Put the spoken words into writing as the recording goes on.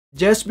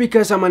Just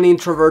because I'm an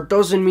introvert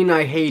doesn't mean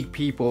I hate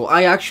people.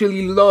 I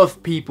actually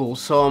love people,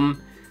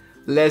 some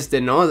less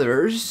than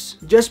others.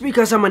 Just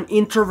because I'm an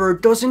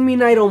introvert doesn't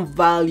mean I don't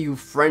value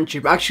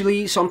friendship.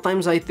 Actually,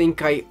 sometimes I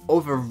think I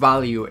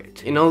overvalue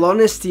it. In all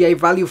honesty, I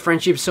value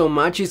friendship so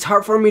much, it's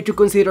hard for me to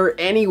consider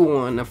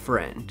anyone a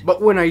friend. But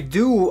when I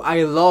do,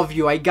 I love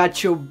you, I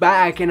got your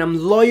back, and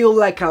I'm loyal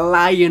like a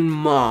lion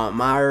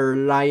mom. Are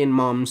lion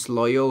moms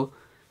loyal?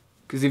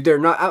 Because if they're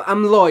not,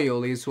 I'm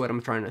loyal is what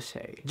I'm trying to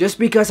say. Just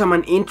because I'm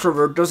an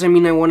introvert doesn't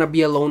mean I want to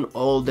be alone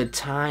all the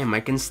time. I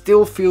can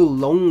still feel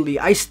lonely.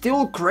 I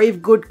still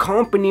crave good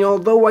company,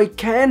 although I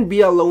can be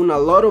alone a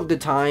lot of the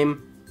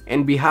time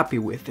and be happy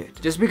with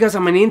it. Just because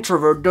I'm an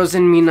introvert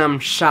doesn't mean I'm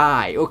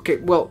shy. Okay,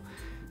 well,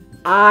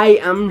 I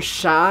am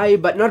shy,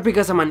 but not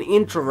because I'm an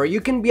introvert. You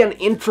can be an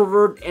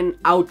introvert and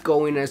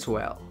outgoing as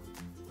well.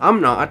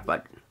 I'm not,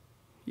 but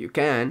you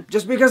can.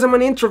 Just because I'm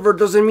an introvert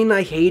doesn't mean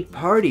I hate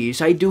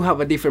parties. I do have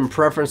a different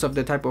preference of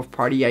the type of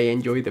party I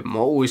enjoy the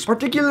most,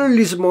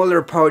 particularly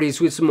smaller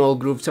parties with small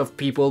groups of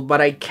people, but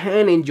I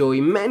can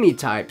enjoy many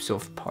types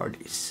of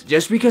parties.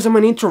 Just because I'm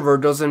an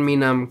introvert doesn't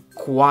mean I'm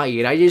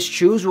quiet. I just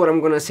choose what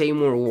I'm gonna say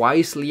more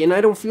wisely, and I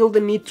don't feel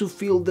the need to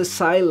fill the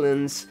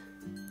silence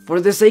for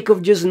the sake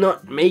of just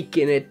not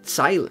making it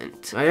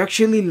silent. I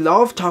actually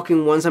love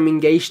talking once I'm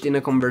engaged in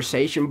a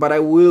conversation, but I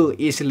will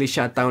easily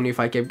shut down if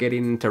I keep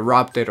getting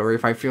interrupted or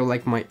if I feel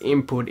like my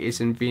input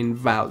isn't being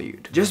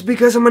valued. Just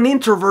because I'm an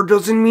introvert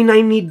doesn't mean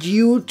I need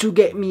you to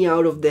get me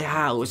out of the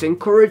house.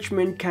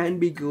 Encouragement can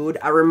be good,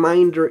 a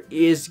reminder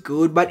is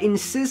good, but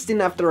insisting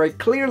after I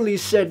clearly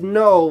said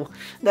no,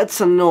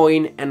 that's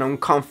annoying and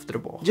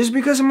uncomfortable. Just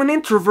because I'm an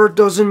introvert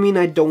doesn't mean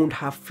I don't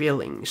have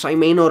feelings. I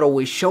may not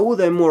always show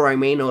them, or I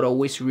may not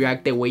always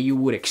react the way you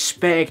would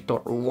expect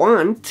or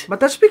want, but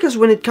that's because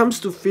when it comes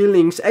to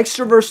feelings,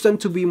 extroverts tend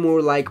to be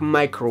more like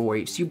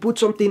microwaves. You put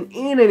something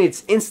in and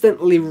it's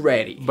instantly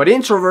ready. But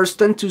introverts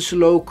tend to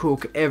slow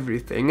cook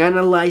everything,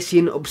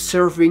 analyzing,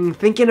 observing,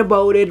 thinking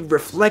about it,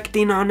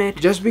 reflecting on it.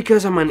 Just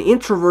because I'm an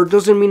introvert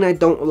doesn't mean I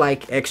don't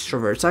like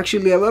extroverts.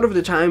 Actually, a lot of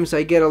the times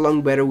I get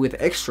along better with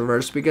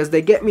extroverts because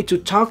they get me to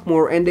talk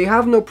more and they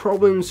have no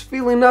problems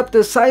filling up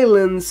the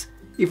silence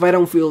if I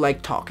don't feel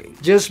like talking.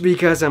 Just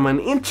because I'm an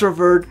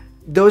introvert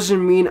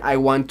doesn't mean I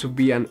want to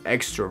be an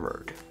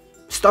extrovert.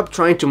 Stop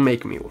trying to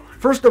make me one.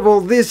 First of all,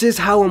 this is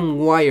how I'm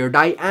wired.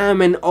 I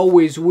am and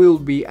always will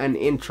be an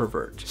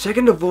introvert.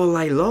 Second of all,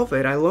 I love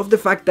it. I love the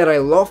fact that I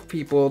love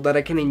people, that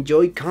I can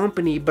enjoy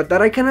company, but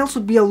that I can also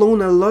be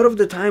alone a lot of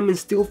the time and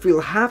still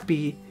feel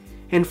happy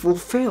and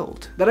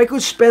fulfilled. That I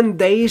could spend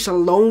days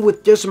alone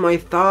with just my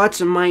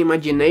thoughts and my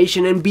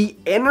imagination and be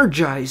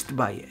energized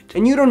by it.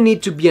 And you don't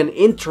need to be an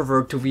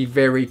introvert to be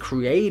very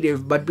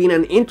creative, but being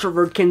an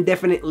introvert can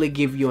definitely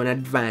give you an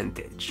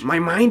advantage. My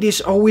mind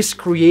is always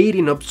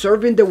creating,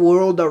 observing the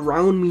world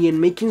around me and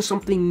making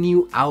something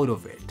new out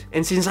of it.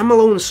 And since I'm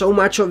alone so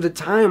much of the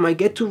time, I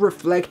get to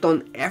reflect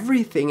on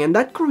everything, and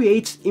that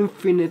creates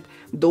infinite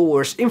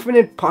doors,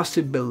 infinite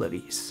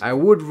possibilities. I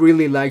would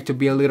really like to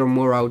be a little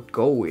more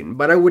outgoing,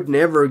 but I would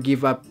never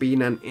give up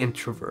being an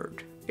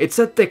introvert. It's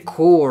at the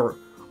core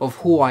of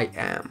who I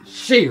am.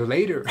 See you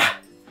later,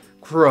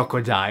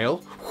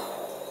 crocodile.